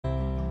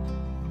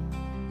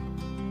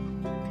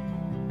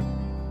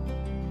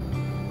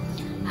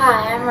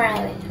Hi, I'm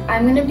Rylee.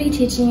 I'm going to be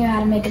teaching you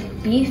how to make a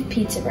beef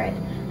pizza bread.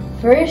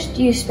 First,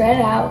 you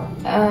spread out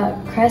a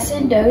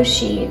crescent dough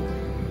sheet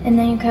and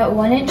then you cut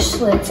 1-inch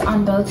slits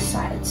on both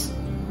sides.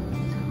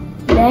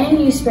 Then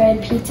you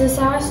spread pizza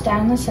sauce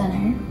down the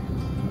center.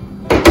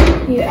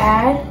 You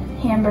add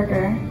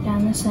hamburger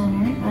down the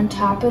center on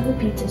top of the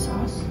pizza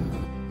sauce.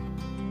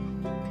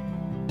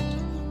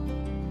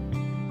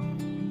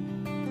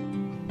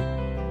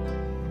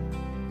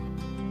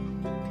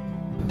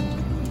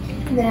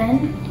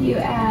 Then you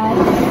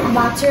add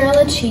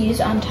mozzarella cheese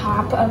on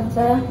top of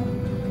the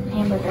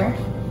hamburger.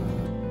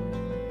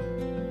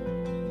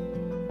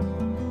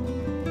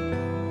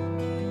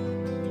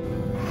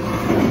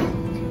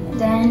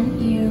 Then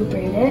you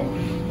braid it.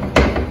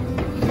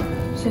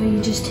 So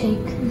you just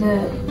take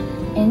the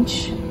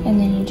inch and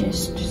then you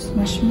just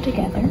smush them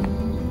together.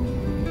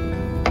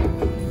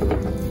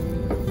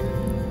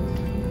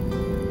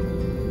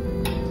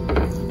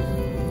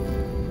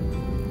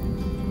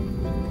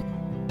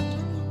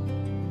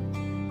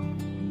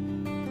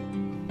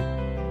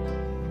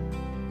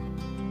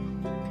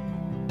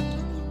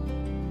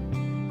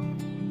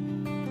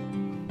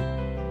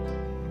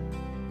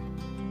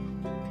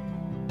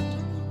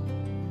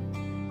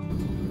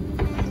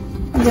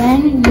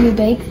 Then you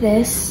bake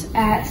this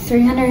at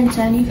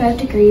 375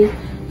 degrees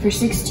for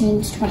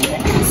 16 to 20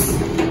 minutes.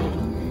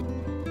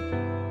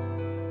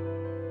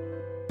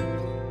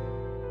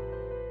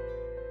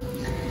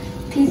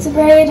 Pizza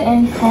bread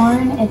and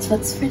corn, it's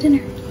what's for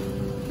dinner.